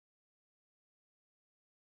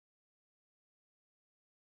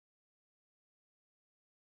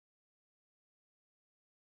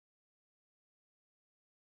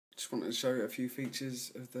just wanted to show you a few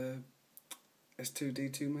features of the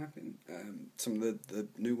S2D2 mapping, some of the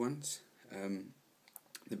new ones,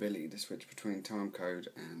 the ability to switch between timecode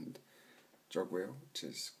and jog wheel, which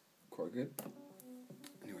is quite good.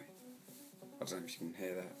 Anyway, I don't know if you can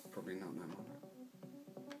hear that, probably not, no more.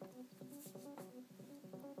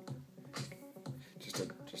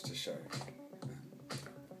 Just to show,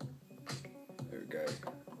 there we go.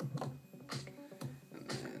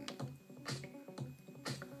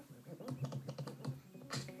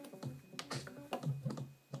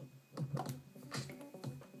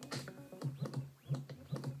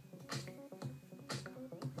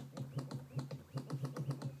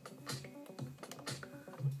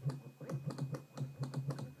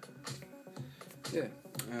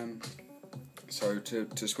 So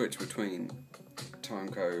to switch between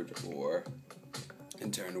timecode or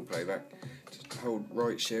internal playback, just hold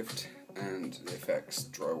right shift and the effects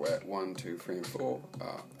dry wet 1, 2, 3 and 4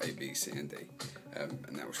 are A, B, C and D, and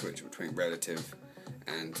that will switch between relative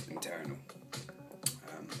and internal.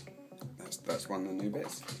 That's one of the new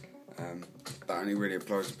bits. That only really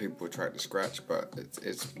applies to people with Traktor Scratch, but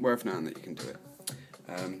it's worth knowing that you can do it.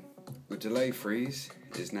 The delay freeze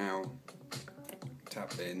is now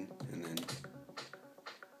tap in and then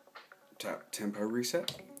tap tempo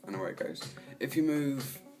reset, and away it goes. If you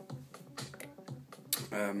move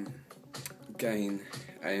gain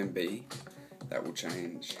A and B, that will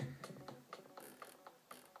change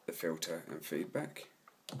the filter and feedback,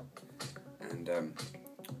 and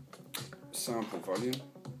sample volume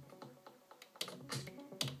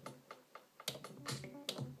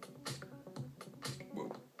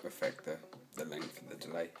will affect the length of the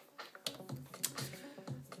delay.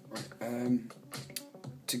 Right,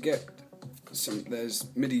 to get there's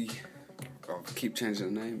MIDI, I'll keep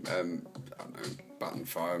changing the name, I don't know, button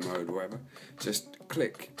fire mode or whatever. Just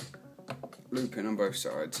click loop in on both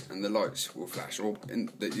sides and the lights will flash, or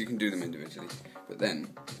that you can do them individually, but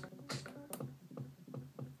then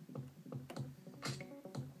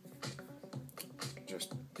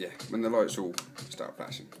just, yeah, when the lights all start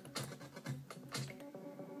flashing,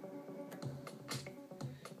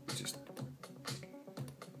 just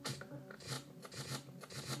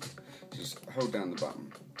hold down the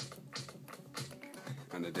button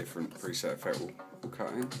and a different preset effect will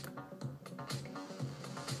cut in.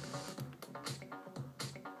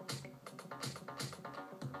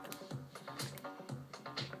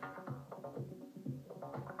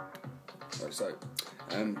 Like so.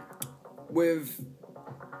 With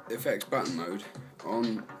effects button mode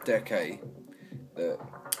on deck A, the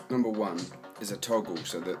number 1 is a toggle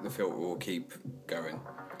so that the filter will keep going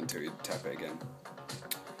until you tap it again.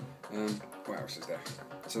 What else is there?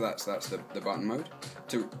 So that's the button mode.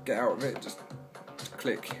 To get out of it, just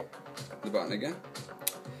click the button again.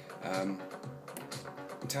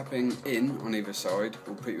 Tapping in on either side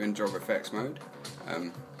will put you in jog effects mode.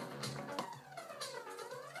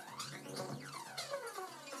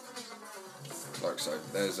 Like so.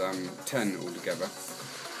 There's 10 altogether.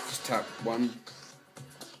 Just tap 1.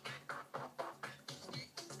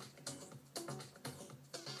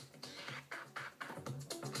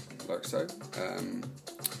 Like so.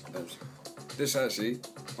 This actually,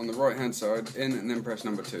 on the right hand side, in and then press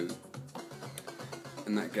number 2,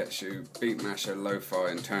 and that gets you beat masher, lo-fi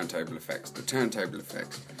and turntable effects. The turntable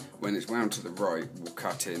effects, when it's wound to the right, will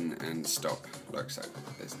cut in and stop, like so.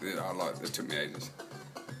 This took me ages.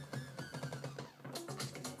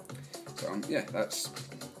 So yeah, that's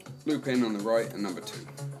loop in on the right and number 2.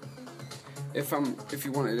 If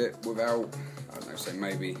you wanted it without, I don't know, say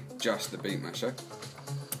maybe just the beat masher,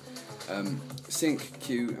 sync,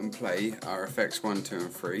 cue and play are effects 1, 2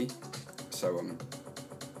 and 3, so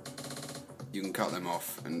you can cut them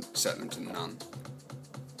off and set them to none.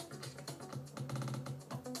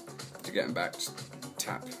 To get them back, just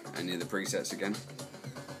tap any of the presets again.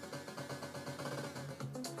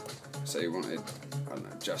 So you wanted, I don't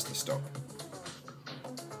know, just the stop,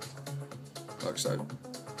 like so.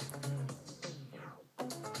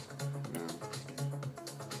 Now,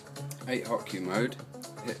 8 hot cue mode,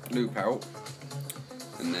 hit loop out,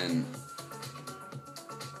 and then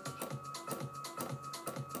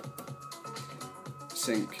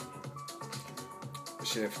sync,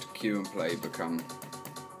 shift, cue and play become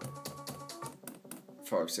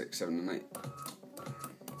 5, 6, 7 and 8.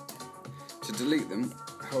 To delete them,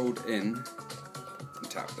 hold in and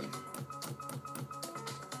tap them,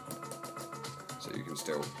 so you can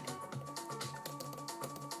still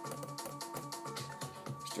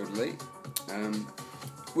delete.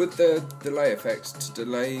 With the delay effects, to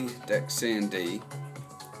delay decks C and D,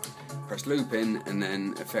 press loop in and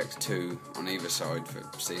then effect 2 on either side for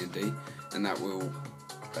C and D, and that will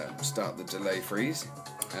start the delay freeze.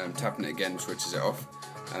 Tapping it again switches it off.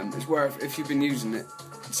 It's where if you've been using it,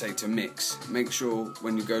 say to mix, make sure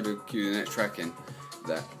when you go to cue the next track in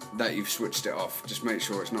that you've switched it off. Just make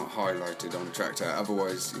sure it's not highlighted on the tractor,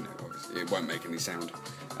 otherwise it won't make any sound.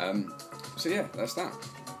 So yeah, that's that.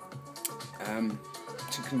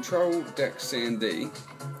 To control deck C and D,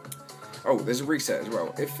 oh, there's a reset as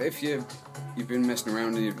well. If you've been messing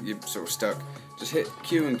around and you're sort of stuck, just hit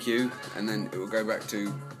Q and Q, and then it will go back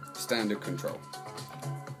to standard control.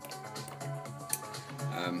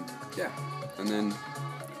 Yeah, and then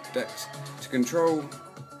decks. To control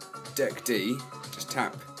deck D, just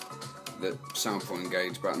tap the sample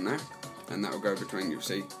engage button there, and that will go between. You'll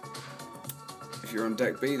see. If you're on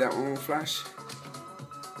deck B, that one will flash.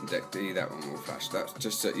 And deck D, that one will flash. That's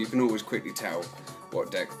just so you can always quickly tell what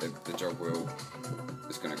deck the jog wheel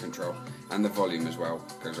is going to control, and the volume as well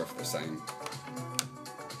goes off the same.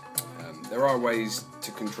 There are ways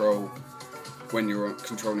to control when you're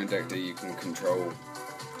controlling deck D. You can control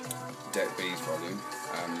deck B's volume.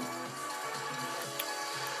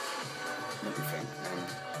 What do you think?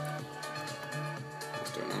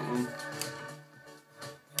 Let's do that one.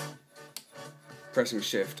 Pressing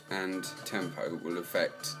shift and tempo will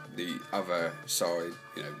affect the other side.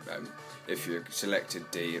 If you're selected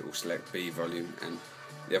D, it will select B volume, and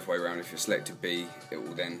the other way around. If you're selected B, it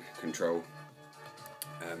will then control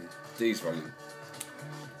D's volume.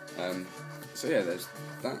 So yeah, there's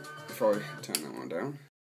that. If I turn that one down.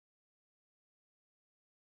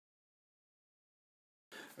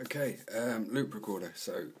 Okay, loop recorder.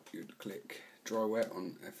 So you'd click dry wet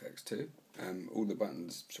on FX2. All the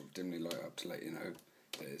buttons sort of dimly light up to let you know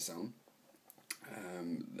that it's on.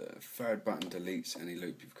 The third button deletes any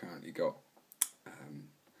loop you've currently got.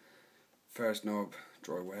 First knob,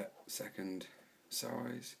 dry wet. Second,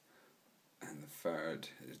 size. And the third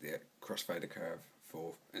is the crossfader curve.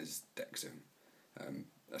 Fourth is deck zoom.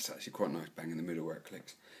 That's actually quite nice, bang in the middle where it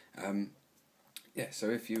clicks. Yeah, so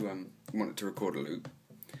if you wanted to record a loop,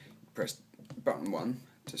 press button 1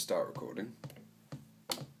 to start recording,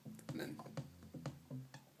 and then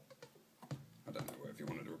I don't know, whatever you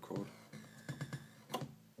wanted to record.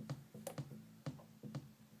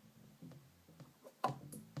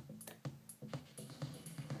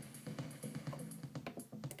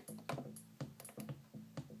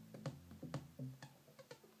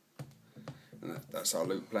 And that's our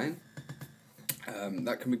loop playing.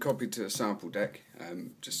 That can be copied to a sample deck.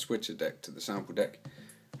 Just switch a deck to the sample deck,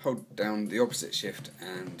 hold down the opposite shift,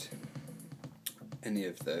 and any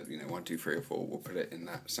of the 1, 2, 3 or 4 will put it in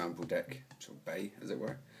that sample deck sort of bay, as it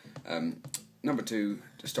were. Number 2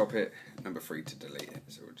 to stop it, number 3 to delete it.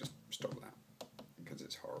 So we'll just stop that because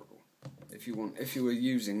it's horrible. If you were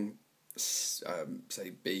using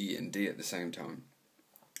say B and D at the same time,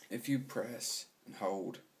 if you press and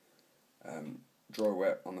hold dry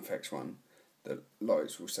wet on the FX1, the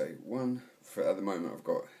lights will say 1. At the moment I've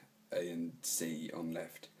got A and C on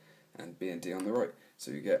left and B and D on the right,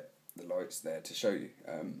 so you get the lights there to show you.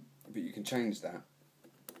 But you can change that.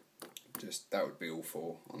 Just that would be all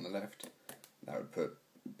 4 on the left. That would put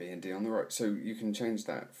B and D on the right. So you can change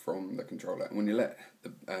that from the controller. And when you let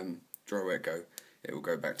the dry wet go, it will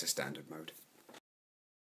go back to standard mode.